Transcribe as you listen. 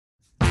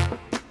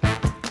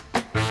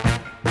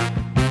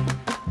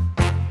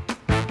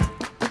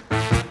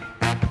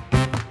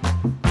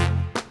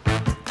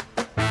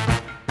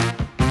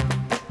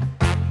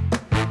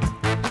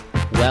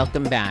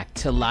welcome back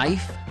to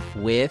Life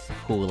with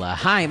Hula.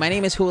 Hi, my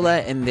name is Hula,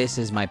 and this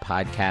is my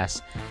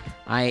podcast.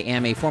 I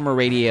am a former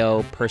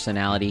radio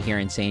personality here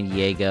in San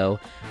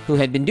Diego who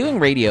had been doing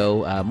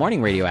radio,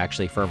 morning radio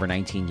actually, for over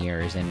 19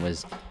 years and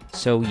was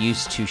so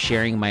used to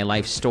sharing my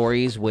life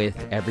stories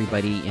with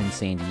everybody in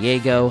San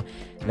Diego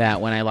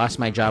that when I lost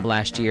my job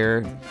last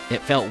year,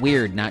 it felt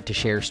weird not to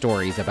share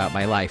stories about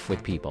my life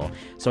with people.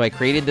 So I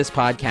created this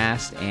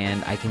podcast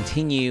and I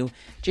continue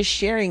just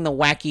sharing the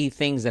wacky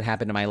things that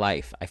happened in my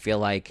life. I feel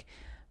like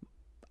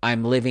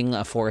I'm living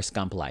a Forrest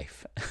Gump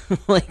life.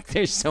 Like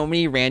there's so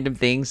many random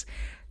things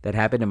that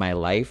happened in my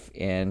life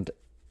and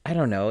I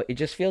don't know, it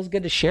just feels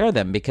good to share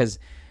them because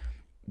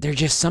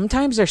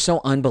sometimes they're so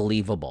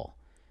unbelievable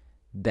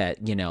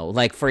that, you know,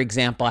 like for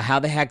example, how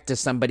the heck does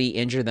somebody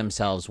injure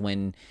themselves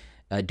when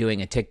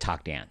doing a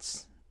TikTok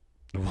dance?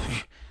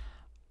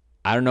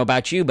 I don't know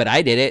about you, but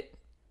I did it.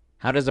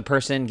 How does a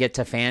person get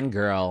to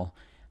fangirl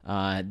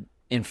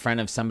in front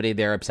of somebody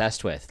they're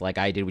obsessed with, like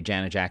I did with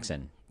Janet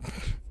Jackson?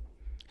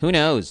 Who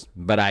knows?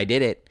 But I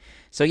did it.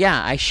 So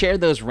yeah, I share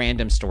those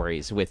random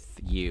stories with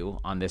you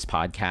on this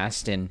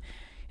podcast in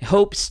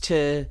hopes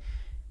to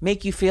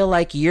make you feel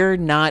like you're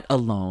not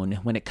alone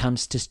when it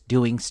comes to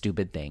doing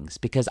stupid things,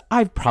 because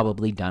I've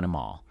probably done them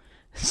all.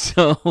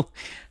 So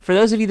for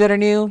those of you that are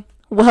new,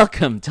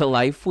 welcome to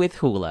Life with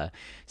Hula,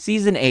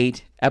 Season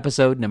 8,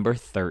 Episode number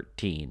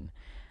 13.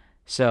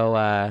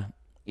 So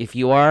if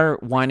you are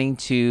wanting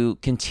to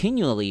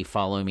continually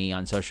follow me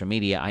on social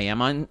media, I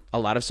am on a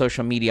lot of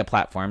social media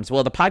platforms.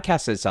 Well, the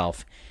podcast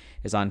itself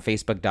is on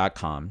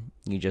Facebook.com.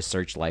 You just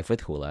search Life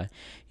with Hula.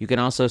 You can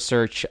also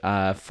search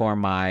for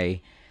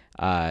my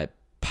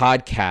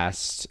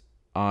podcast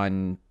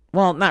on,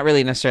 well, not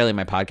really necessarily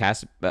my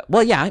podcast, but,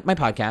 well, yeah, my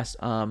podcast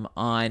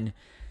on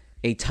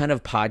a ton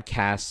of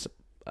podcast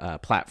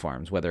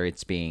platforms, whether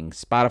it's being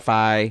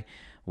Spotify,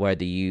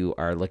 whether you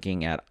are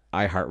looking at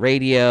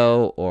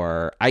iHeartRadio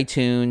or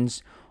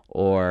iTunes,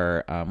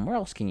 or where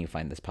else can you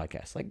find this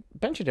podcast? Like a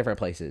bunch of different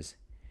places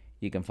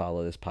you can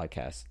follow this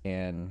podcast.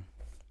 And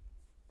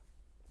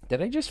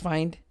did I just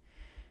find,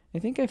 I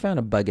think I found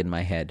a bug in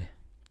my head.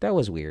 That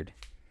was weird.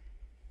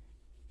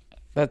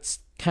 That's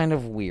kind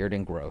of weird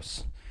and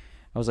gross.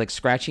 I was like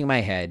scratching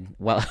my head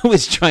while I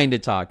was trying to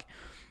talk.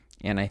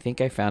 And I think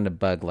I found a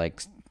bug,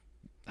 like,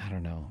 I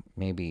don't know,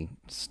 maybe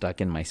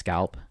stuck in my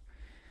scalp.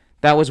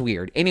 That was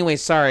weird. Anyway,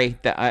 sorry.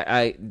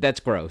 That's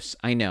gross.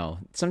 I know.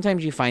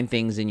 Sometimes you find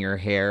things in your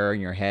hair or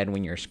in your head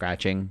when you're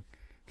scratching.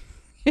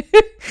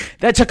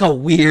 That took a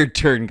weird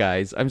turn,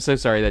 guys. I'm so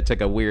sorry that took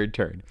a weird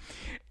turn.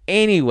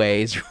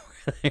 Anyways,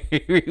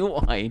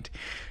 rewind.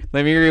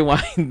 Let me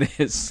rewind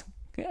this.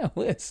 Yeah,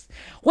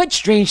 what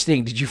strange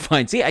thing did you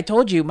find? See, I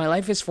told you my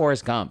life is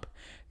Forrest Gump.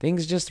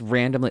 Things just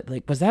randomly,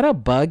 like, was that a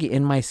bug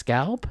in my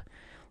scalp?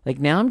 Like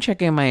now I'm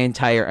checking my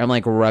I'm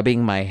like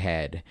rubbing my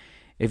head.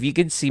 If you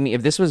could see me,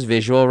 if this was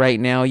visual right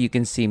now, you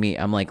can see me.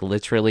 I'm like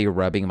literally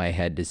rubbing my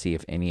head to see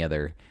if any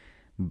other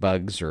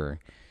bugs or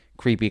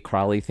creepy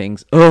crawly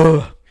things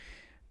are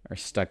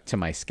stuck to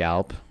my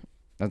scalp.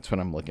 That's what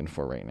I'm looking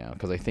for right now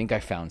because I think I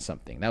found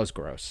something. That was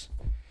gross.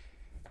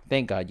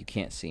 Thank God you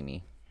can't see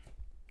me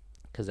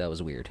because that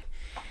was weird.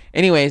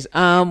 Anyways,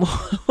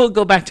 we'll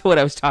go back to what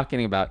I was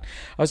talking about.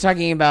 I was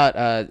talking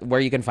about where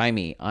you can find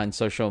me on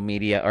social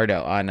media, or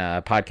no, on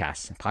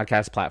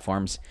podcast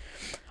platforms,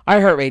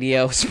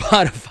 iHeartRadio,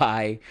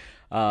 Spotify,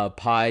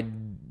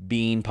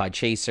 Podbean,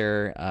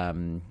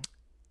 Podchaser.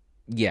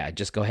 Yeah,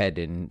 just go ahead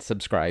and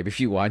subscribe if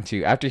you want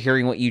to. After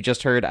hearing what you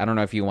just heard, I don't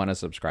know if you want to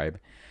subscribe.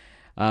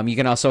 You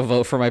can also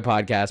vote for my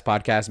podcast,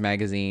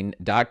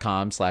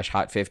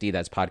 podcastmagazine.com/hot50.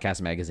 That's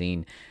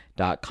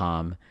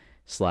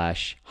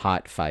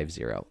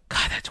podcastmagazine.com/hot50.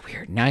 God, that's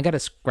weird. Now I got to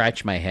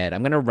scratch my head.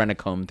 I'm going to run a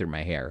comb through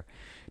my hair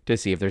to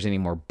see if there's any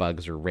more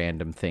bugs or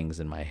random things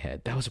in my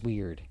head. That was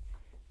weird.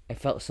 I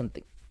felt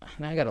something.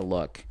 Now I got to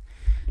look.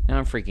 Now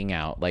I'm freaking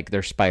out. Like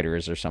they're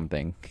spiders or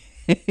something.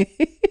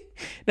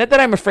 Not that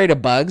I'm afraid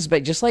of bugs,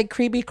 but just like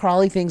creepy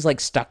crawly things like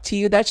stuck to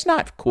you. That's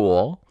not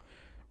cool,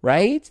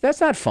 right?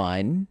 That's not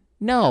fun.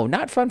 No,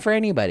 not fun for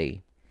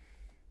anybody.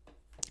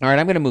 All right,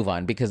 I'm going to move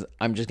on because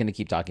I'm just going to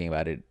keep talking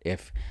about it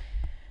if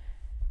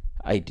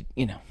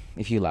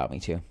you allow me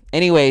to.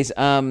 Anyways,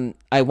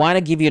 I want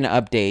to give you an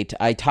update.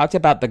 I talked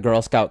about the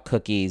Girl Scout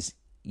cookies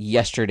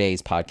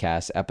yesterday's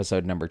podcast,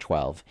 episode number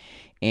 12,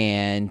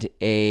 and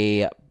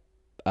a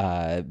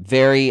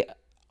very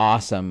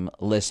awesome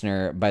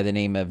listener by the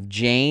name of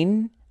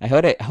Jane. I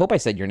hope I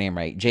said your name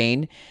right,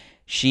 Jane.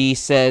 She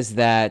says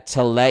that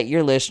to let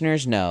your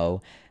listeners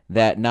know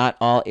that not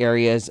all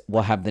areas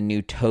will have the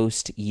new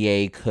Toast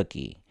Yay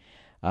cookie.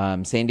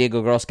 San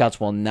Diego Girl Scouts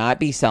will not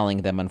be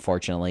selling them,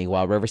 unfortunately,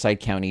 while Riverside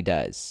County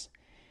does.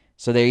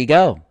 So there you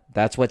go.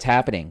 That's what's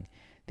happening.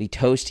 The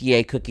Toast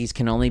Yay cookies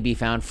can only be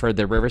found for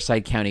the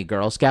Riverside County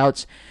Girl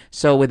Scouts.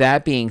 So with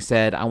that being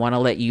said, I want to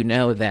let you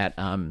know that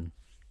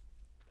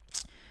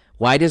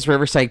why does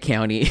Riverside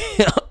County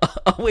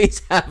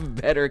always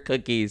have better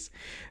cookies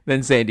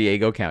than San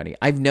Diego County?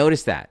 I've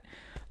noticed that.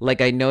 Like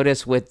I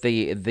noticed with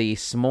the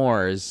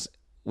s'mores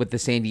with the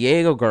San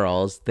Diego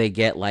girls, they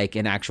get like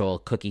an actual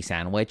cookie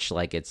sandwich,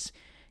 like it's,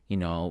 the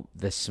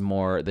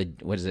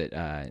s'more, what is it?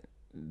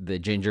 The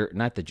ginger,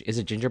 is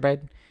it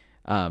gingerbread?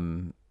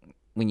 When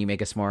you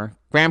make a s'more,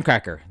 graham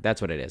cracker,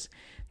 that's what it is.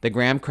 The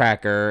graham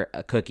cracker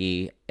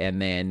cookie,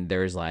 and then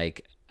there's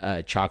like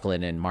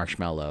chocolate and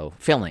marshmallow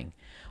filling.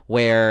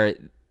 Where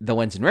the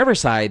ones in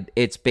Riverside,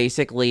 it's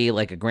basically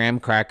like a graham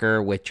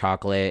cracker with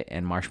chocolate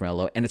and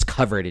marshmallow, and it's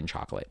covered in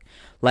chocolate.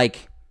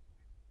 Like,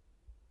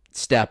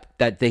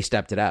 they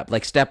stepped it up.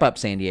 Like, step up,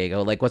 San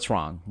Diego. Like, what's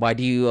wrong? Why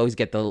do you always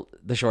get the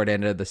short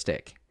end of the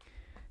stick?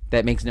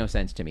 That makes no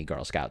sense to me,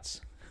 Girl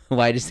Scouts.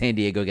 Why does San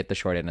Diego get the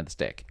short end of the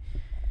stick?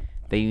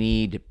 They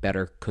need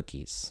better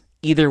cookies.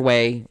 Either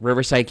way,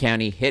 Riverside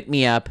County, hit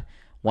me up.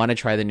 Want to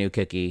try the new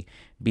cookie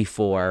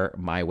before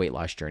my weight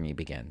loss journey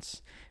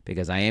begins.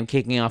 Because I am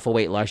kicking off a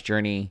weight loss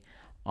journey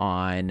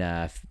on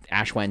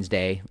Ash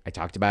Wednesday. I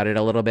talked about it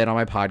a little bit on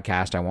my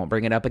podcast. I won't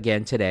bring it up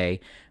again today,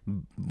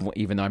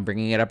 even though I'm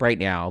bringing it up right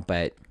now.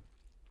 But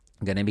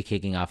I'm going to be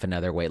kicking off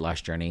another weight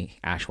loss journey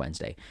Ash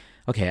Wednesday.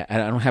 Okay, I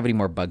don't have any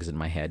more bugs in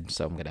my head,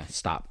 so I'm going to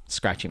stop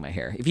scratching my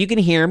hair. If you can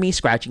hear me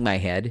scratching my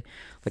head,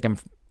 like I'm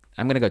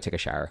going to go take a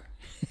shower.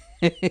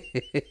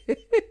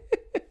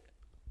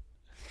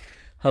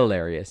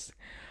 Hilarious.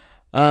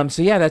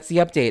 So yeah, that's the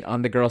update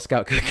on the Girl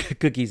Scout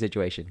cookie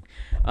situation.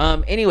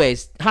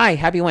 Anyways, hi,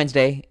 happy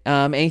Wednesday.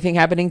 Anything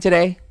happening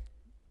today?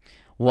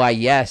 Why,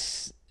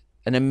 yes,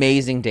 an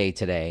amazing day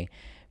today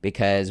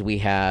because we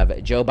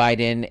have Joe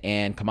Biden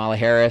and Kamala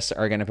Harris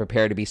are going to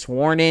prepare to be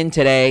sworn in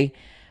today.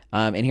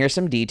 And here's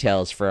some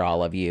details for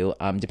all of you.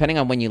 Depending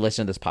on when you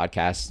listen to this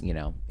podcast,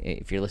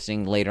 if you're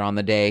listening later on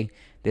the day,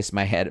 this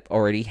might have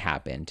already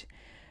happened.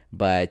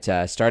 But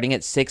starting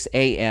at 6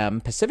 a.m.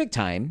 Pacific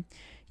time,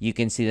 you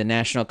can see the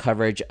national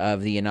coverage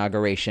of the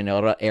inauguration.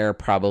 It'll air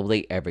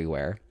probably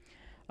everywhere.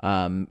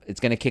 It's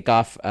going to kick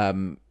off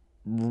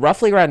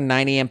roughly around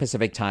 9 a.m.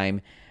 Pacific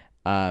time.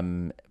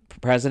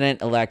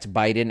 President-elect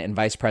Biden and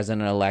Vice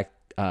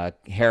President-elect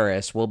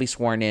Harris will be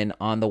sworn in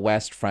on the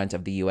west front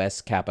of the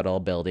U.S. Capitol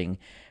building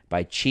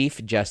by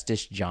Chief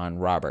Justice John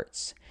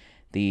Roberts.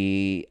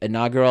 The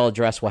inaugural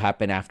address will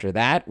happen after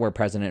that, where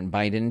President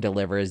Biden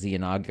delivers the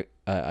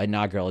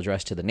inaugural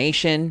address to the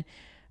nation.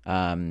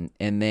 And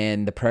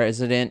then the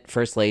president,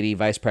 first lady,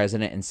 vice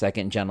president, and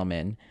second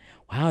gentleman.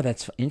 Wow,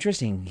 that's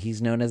interesting.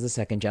 He's known as the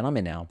second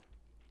gentleman now.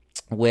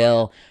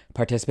 Will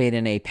participate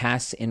in a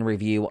pass-in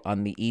review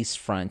on the East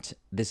Front.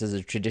 This is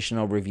a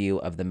traditional review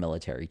of the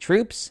military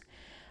troops.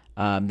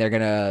 They're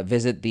going to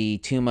visit the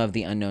Tomb of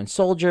the Unknown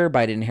Soldier.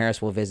 Biden and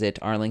Harris will visit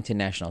Arlington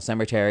National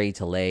Cemetery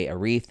to lay a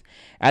wreath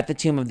at the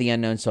Tomb of the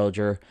Unknown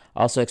Soldier.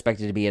 Also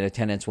expected to be in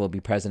attendance will be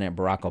President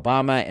Barack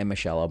Obama and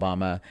Michelle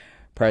Obama,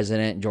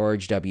 President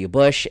George W.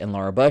 Bush and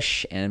Laura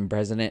Bush, and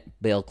President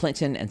Bill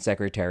Clinton and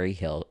Secretary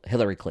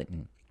Hillary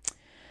Clinton.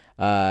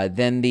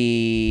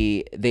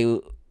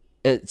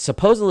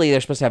 Supposedly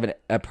they're supposed to have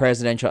a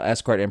presidential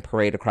escort and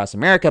parade across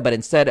America, but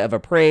instead of a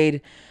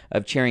parade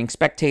of cheering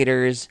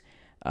spectators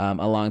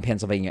along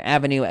Pennsylvania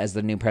Avenue as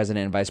the new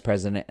president and vice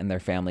president and their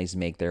families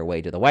make their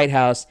way to the White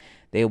House,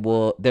 there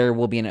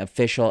will be an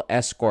official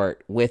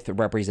escort with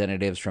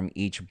representatives from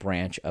each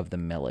branch of the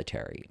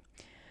military.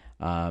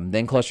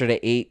 Then closer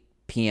to 8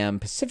 p.m.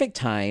 Pacific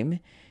time,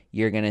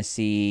 you're going to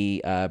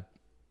see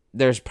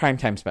there's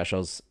primetime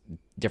specials,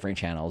 different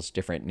channels,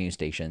 different news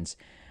stations.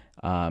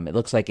 It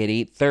looks like at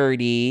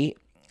 8:30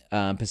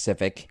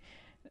 Pacific,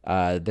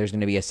 there's going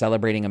to be a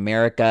Celebrating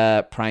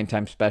America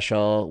primetime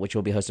special, which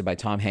will be hosted by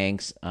Tom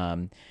Hanks.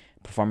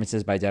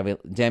 Performances by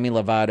Demi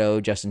Lovato,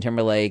 Justin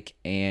Timberlake,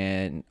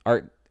 and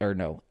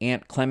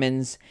Ant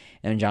Clemens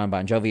and John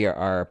Bon Jovi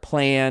are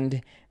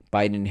planned.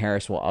 Biden and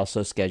Harris will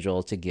also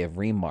schedule to give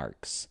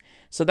remarks.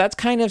 So that's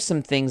kind of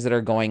some things that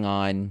are going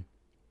on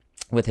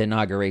with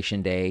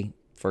Inauguration Day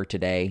for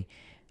today.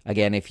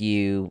 Again,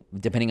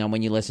 depending on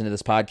when you listen to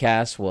this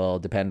podcast, will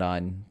depend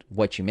on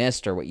what you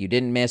missed or what you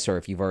didn't miss, or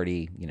if you've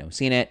already,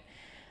 seen it.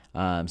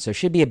 So it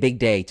should be a big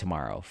day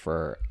tomorrow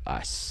for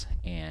us.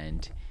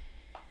 And,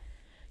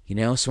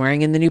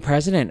 swearing in the new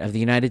president of the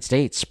United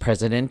States,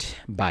 President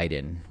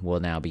Biden, will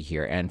now be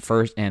here. And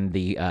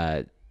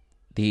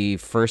the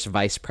first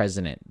vice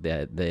president,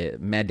 the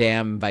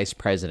Madame Vice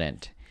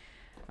President,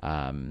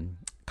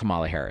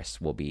 Kamala Harris,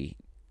 will be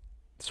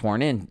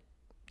sworn in.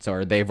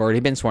 Or they've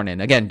already been sworn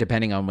in. Again,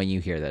 depending on when you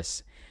hear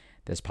this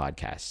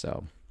podcast.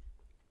 So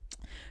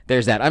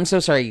there's that. I'm so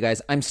sorry, you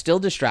guys. I'm still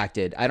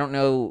distracted. I don't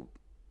know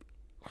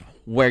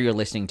where you're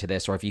listening to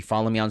this or if you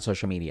follow me on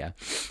social media,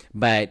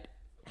 but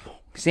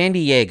San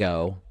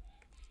Diego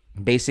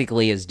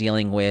basically is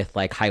dealing with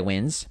like high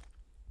winds.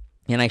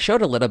 And I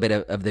showed a little bit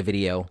of the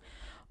video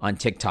on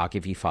TikTok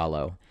if you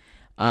follow.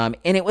 And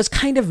it was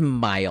kind of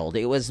mild.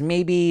 It was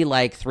maybe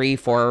like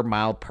 3-4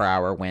 mile per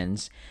hour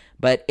winds.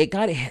 But it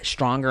got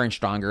stronger and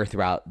stronger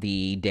throughout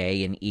the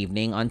day and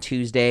evening on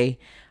Tuesday,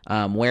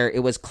 where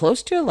it was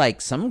close to like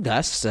some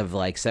gusts of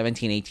like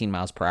 17, 18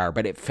 miles per hour,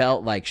 but it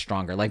felt like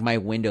stronger. Like my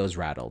windows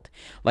rattled.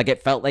 Like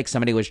it felt like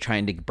somebody was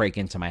trying to break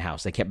into my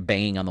house. They kept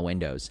banging on the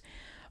windows.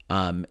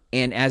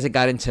 And as it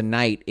got into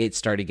night, it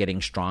started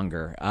getting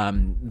stronger.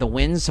 The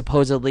winds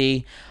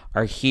supposedly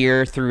are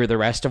here through the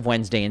rest of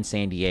Wednesday in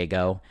San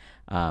Diego.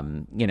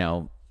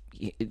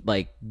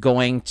 Like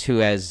going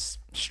to as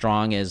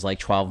strong as like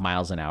 12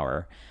 miles an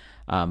hour.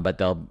 But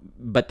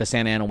the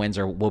Santa Ana winds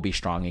will be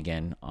strong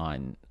again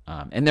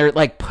and they're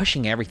like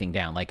pushing everything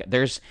down. Like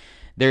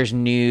there's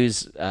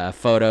news,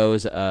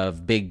 photos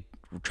of big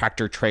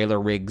tractor trailer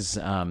rigs,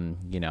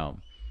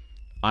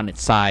 on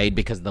its side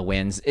because of the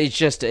winds.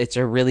 It's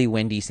a really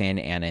windy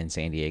Santa Ana and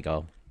San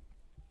Diego.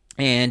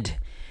 And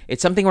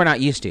it's something we're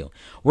not used to.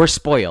 We're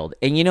spoiled.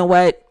 And you know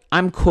what?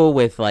 I'm cool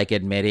with like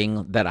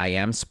admitting that I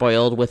am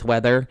spoiled with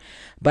weather,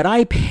 but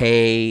I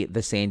pay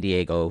the San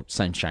Diego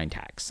sunshine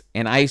tax.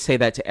 And I say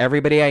that to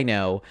everybody I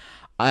know.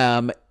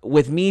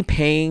 With me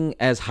paying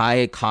as high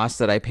a cost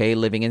that I pay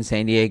living in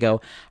San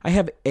Diego, I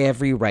have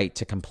every right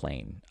to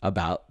complain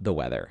about the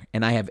weather.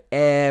 And I have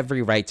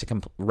every right to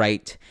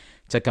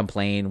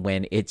complain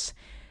when it's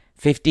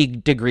 50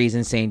 degrees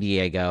in San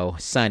Diego,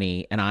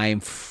 sunny, and I'm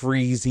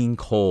freezing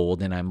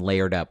cold and I'm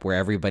layered up, where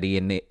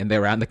everybody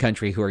around the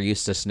country who are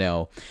used to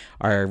snow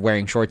are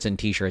wearing shorts and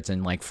t-shirts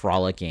and like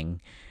frolicking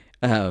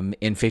in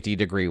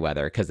 50-degree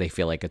weather because they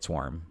feel like it's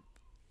warm.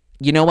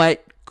 You know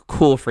what?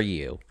 Cool for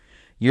you.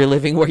 You're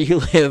living where you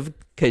live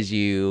because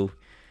you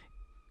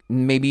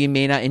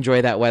may not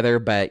enjoy that weather,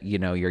 but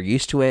you're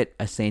used to it.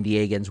 Us San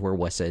Diegans, we're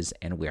wusses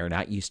and we're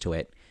not used to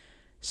it.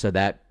 So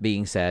that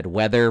being said,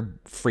 weather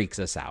freaks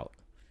us out.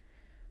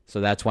 So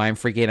that's why I'm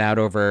freaking out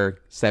over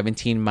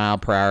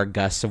 17-mile-per-hour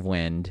gusts of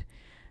wind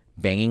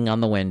banging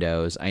on the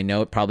windows. I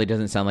know it probably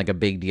doesn't sound like a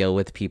big deal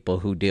with people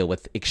who deal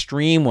with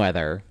extreme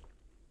weather,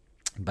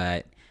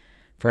 but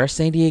for us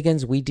San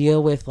Diegans, we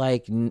deal with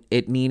like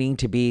it needing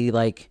to be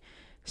like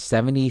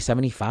 70,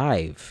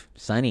 75,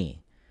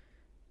 sunny.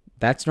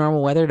 That's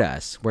normal weather to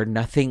us.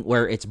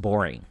 Where it's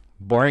boring.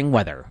 Boring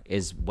weather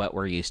is what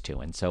we're used to.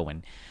 And so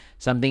when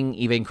something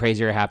even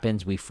crazier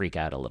happens, we freak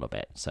out a little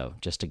bit. So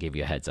just to give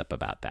you a heads up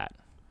about that.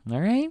 All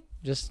right?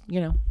 Just,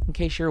 in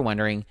case you're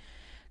wondering,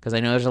 because I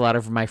know there's a lot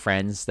of my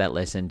friends that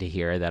listen to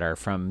here that are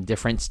from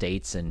different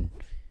states, and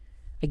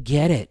I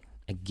get it.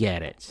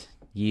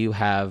 You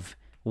have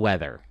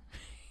weather.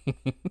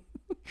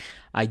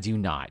 I do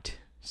not.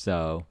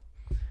 So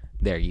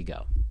there you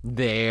go.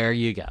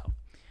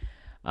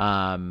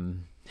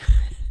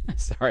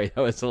 Sorry,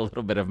 that was a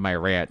little bit of my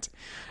rant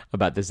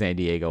about the San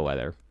Diego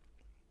weather.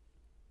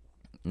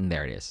 And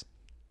there it is.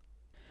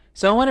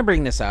 So I want to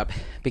bring this up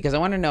because I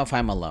want to know if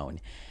I'm alone.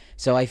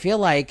 So I feel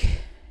like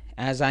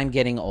as I'm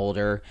getting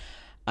older,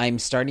 I'm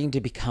starting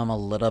to become a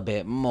little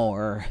bit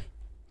more,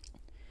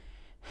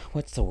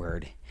 what's the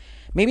word?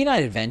 Maybe not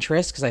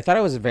adventurous, because I thought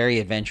I was very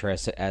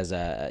adventurous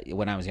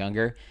when I was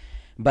younger.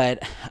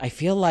 But I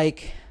feel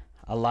like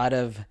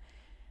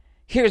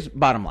here's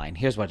bottom line.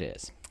 Here's what it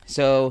is.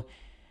 So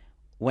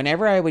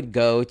whenever I would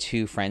go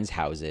to friends'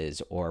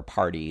 houses or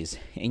parties,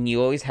 and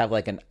you always have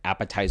like an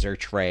appetizer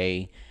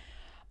tray,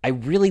 I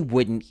really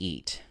wouldn't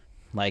eat.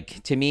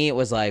 Like, to me, it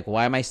was like,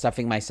 why am I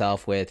stuffing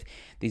myself with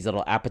these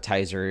little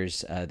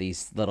appetizers,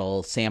 these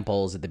little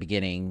samples at the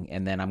beginning,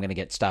 and then I'm going to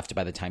get stuffed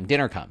by the time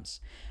dinner comes.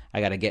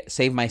 I got to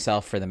save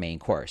myself for the main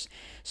course.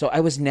 So I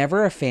was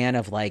never a fan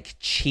of like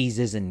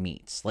cheeses and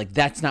meats. Like,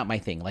 that's not my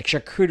thing. Like,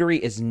 charcuterie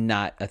is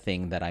not a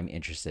thing that I'm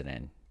interested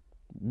in.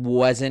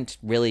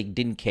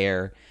 Didn't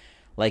care.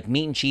 Like,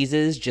 meat and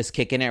cheeses, just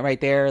kicking it right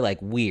there,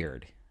 like,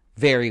 weird.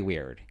 Very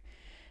weird.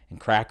 And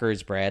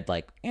crackers, bread,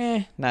 like,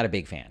 not a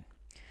big fan.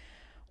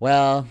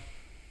 Well,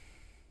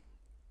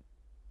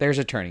 there's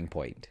a turning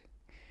point.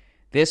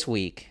 This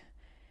week,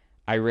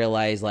 I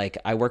realized, like,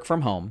 I work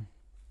from home,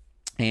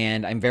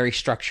 and I'm very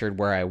structured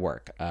where I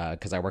work,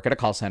 because I work at a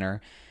call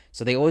center.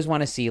 So they always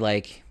want to see,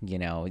 like,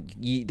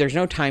 there's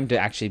no time to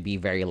actually be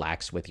very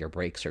lax with your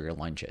breaks or your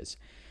lunches.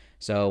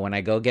 So when I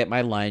go get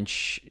my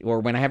lunch, or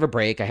when I have a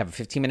break, I have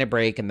a 15-minute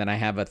break, and then I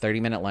have a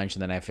 30-minute lunch,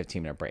 and then I have a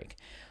 15-minute break.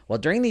 Well,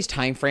 during these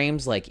time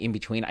frames, like in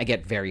between, I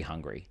get very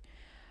hungry.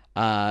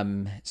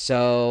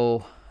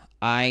 So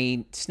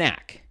I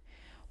snack.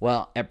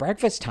 Well, at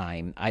breakfast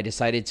time, I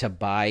decided to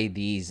buy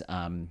these,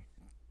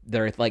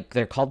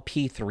 they're called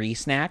P3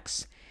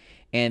 snacks,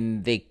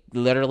 and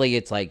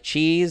it's like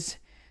cheese,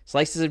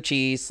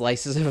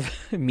 slices of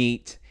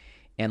meat,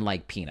 and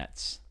like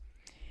peanuts.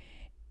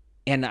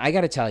 And I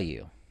got to tell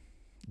you,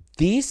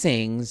 these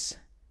things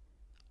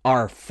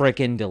are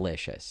freaking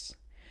delicious.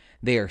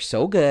 They are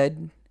so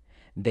good.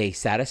 They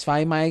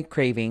satisfy my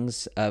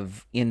cravings and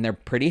they're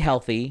pretty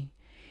healthy,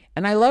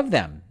 and I love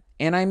them.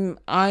 And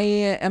I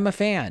am a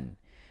fan.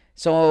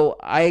 So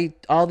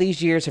all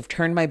these years have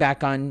turned my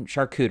back on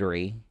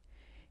charcuterie,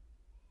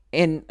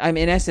 and I'm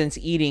in essence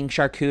eating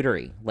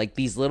charcuterie, like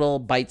these little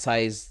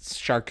bite-sized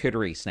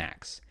charcuterie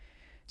snacks.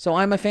 So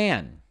I'm a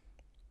fan.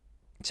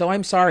 So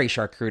I'm sorry,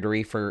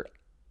 charcuterie, for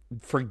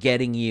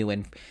forgetting you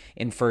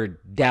and for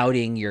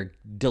doubting your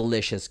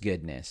delicious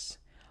goodness.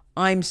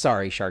 I'm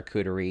sorry,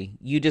 charcuterie.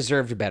 You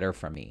deserved better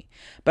from me.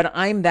 But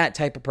I'm that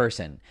type of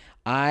person.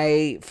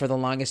 For the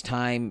longest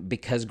time,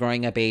 because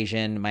growing up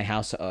Asian, my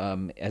house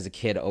as a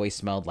kid always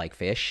smelled like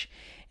fish.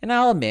 And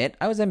I'll admit,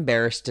 I was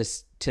embarrassed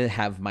to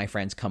have my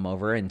friends come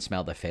over and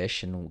smell the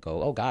fish and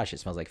go, oh gosh, it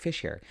smells like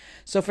fish here.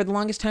 So for the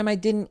longest time, I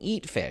didn't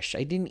eat fish.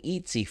 I didn't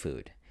eat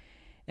seafood.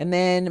 And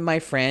then my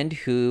friend,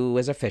 who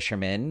was a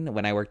fisherman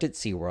when I worked at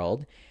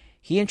SeaWorld,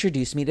 he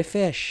introduced me to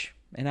fish.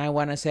 And I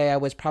want to say I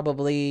was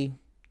probably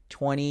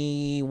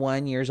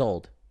 21 years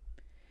old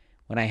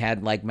when I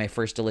had like my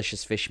first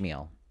delicious fish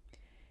meal.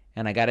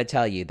 And I got to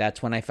tell you,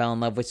 that's when I fell in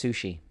love with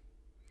sushi.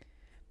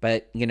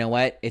 But you know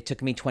what? It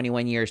took me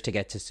 21 years to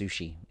get to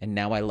sushi. And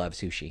now I love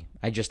sushi.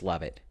 I just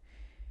love it.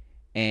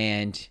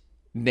 And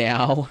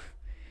now,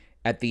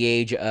 at the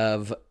age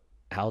of,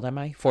 how old am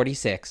I?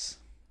 46.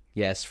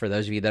 Yes, for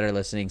those of you that are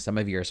listening, some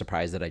of you are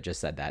surprised that I just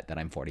said that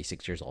I'm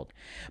 46 years old.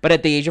 But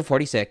at the age of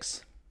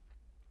 46,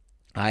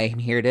 I am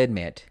here to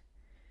admit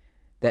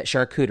that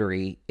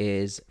charcuterie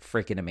is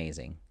freaking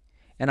amazing.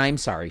 And I'm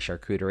sorry,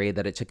 charcuterie,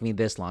 that it took me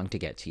this long to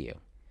get to you.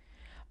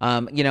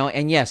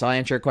 And yes, I'll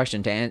answer your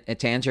question. To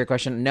answer your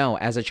question, no,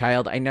 as a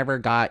child, I never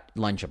got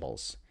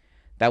Lunchables.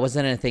 That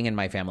wasn't a thing in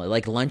my family.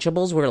 Like,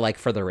 Lunchables were like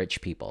for the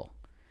rich people.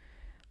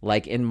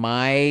 Like, in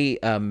my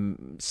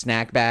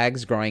snack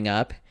bags growing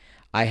up,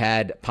 I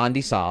had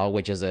pandesal,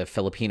 which is a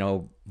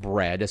Filipino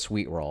bread, a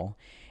sweet roll.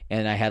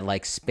 And I had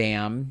like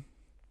Spam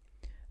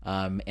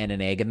and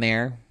an egg in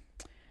there.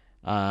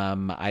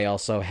 I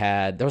also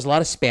had, there was a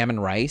lot of Spam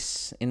and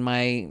rice in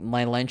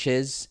my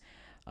lunches.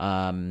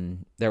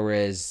 There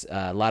was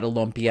a lot of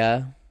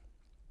lumpia.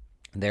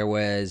 There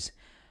was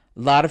a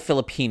lot of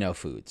Filipino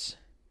foods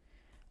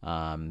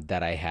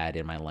that I had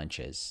in my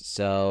lunches.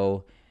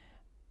 So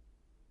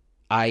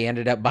I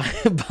ended up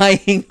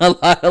buying a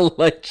lot of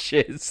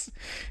lunches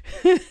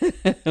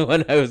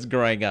when I was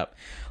growing up.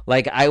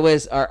 Like,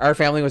 our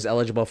family was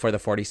eligible for the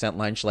 40-cent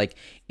lunch. Like,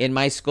 in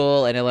my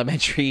school in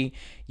elementary,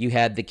 you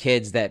had the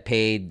kids that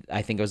paid,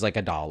 I think it was like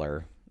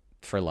 $1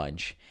 for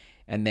lunch.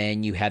 And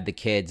then you had the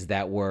kids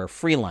that were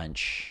free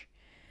lunch.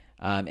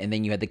 And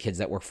then you had the kids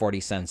that were 40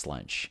 cents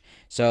lunch.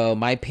 So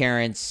my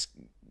parents'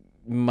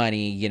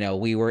 money,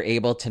 we were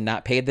able to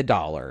not pay the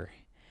 $1.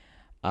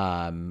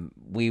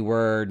 We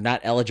were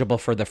not eligible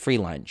for the free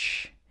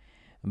lunch,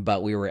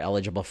 but we were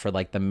eligible for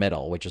like the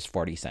middle, which is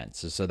 40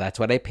 cents. So that's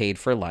what I paid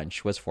for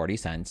lunch, was 40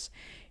 cents.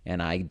 And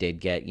I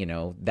did get,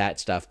 that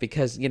stuff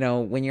because,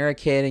 when you're a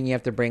kid and you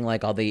have to bring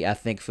like all the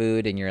ethnic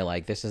food and you're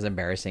like, this is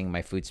embarrassing.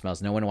 My food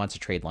smells. No one wants to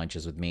trade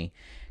lunches with me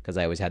because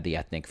I always had the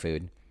ethnic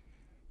food.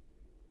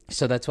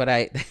 So that's what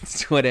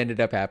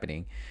ended up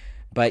happening.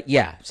 But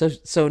yeah,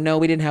 so no,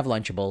 we didn't have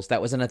Lunchables.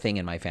 That wasn't a thing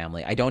in my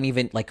family. I don't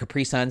even like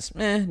Capri Suns.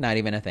 Not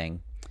even a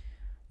thing.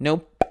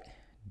 Nope.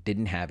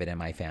 Didn't have it in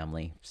my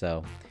family.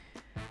 So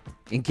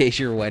in case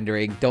you're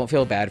wondering, don't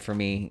feel bad for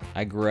me.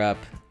 I grew up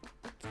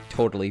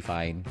totally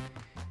fine.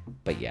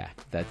 But yeah,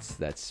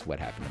 that's what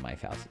happened to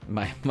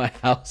my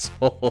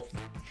household.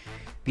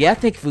 The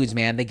ethnic foods,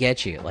 man, they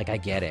get you. Like, I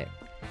get it.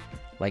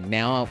 Like,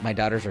 now my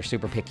daughters are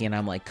super picky, and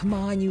I'm like, come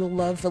on, you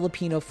love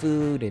Filipino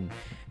food and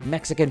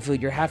Mexican food.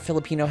 You're half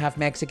Filipino, half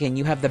Mexican.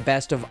 You have the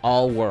best of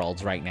all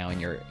worlds right now, and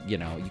you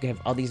can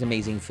have all these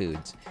amazing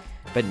foods.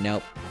 But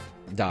nope,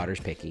 daughter's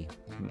picky.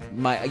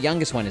 My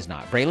youngest one is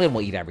not. Braylon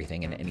will eat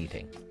everything and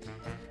anything.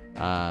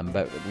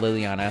 But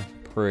Liliana,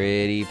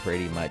 pretty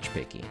much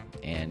picky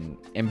and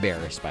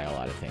embarrassed by a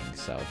lot of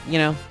things. So,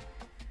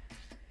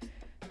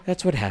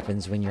 that's what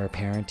happens when you're a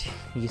parent.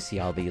 You see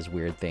all these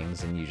weird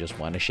things and you just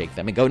want to shake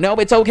them and go, no,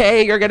 it's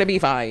okay. You're going to be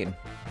fine.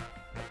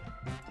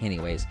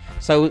 Anyways,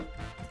 so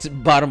to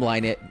bottom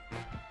line it,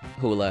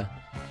 hula,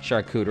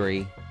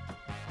 charcuterie.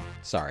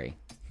 Sorry.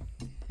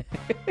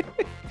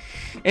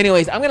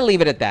 Anyways, I'm going to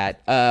leave it at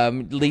that.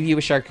 Leave you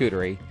with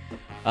charcuterie.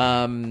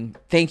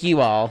 Thank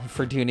you all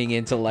for tuning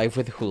into Life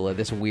with Hula,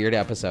 this weird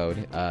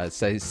episode.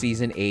 So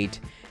season 8,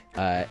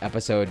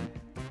 episode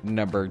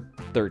number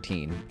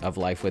 13 of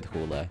Life with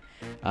Hula.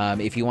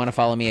 If you want to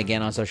follow me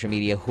again on social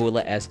media,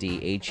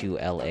 HulaSD,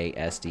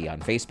 HULASD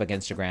on Facebook,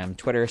 Instagram,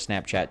 Twitter,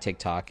 Snapchat,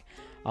 TikTok,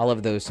 all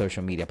of those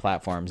social media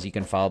platforms. You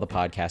can follow the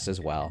podcast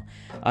as well.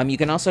 You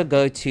can also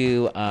go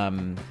to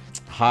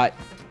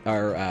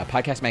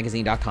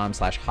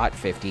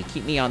podcastmagazine.com/hot50.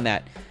 Keep me on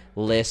that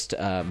list.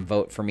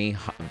 Vote for me,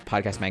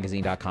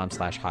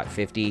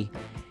 podcastmagazine.com/hot50.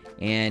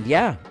 And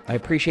yeah, I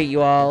appreciate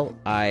you all.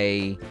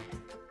 I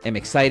am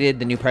excited.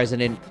 The new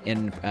president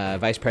and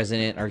vice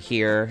president are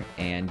here,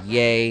 and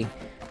yay.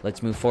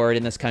 Let's move forward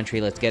in this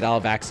country. Let's get all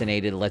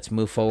vaccinated. Let's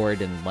move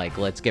forward and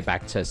let's get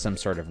back to some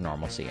sort of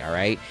normalcy. All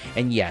right.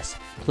 And yes,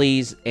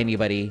 please,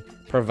 anybody,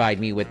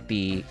 provide me with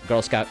the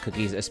Girl Scout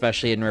cookies,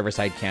 especially in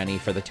Riverside County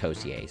for the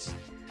Toastiers.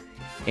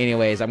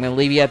 Anyways, I'm going to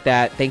leave you at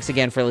that. Thanks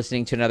again for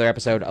listening to another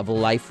episode of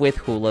Life with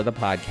Hula, the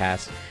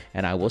podcast,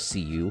 and I will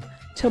see you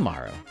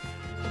tomorrow.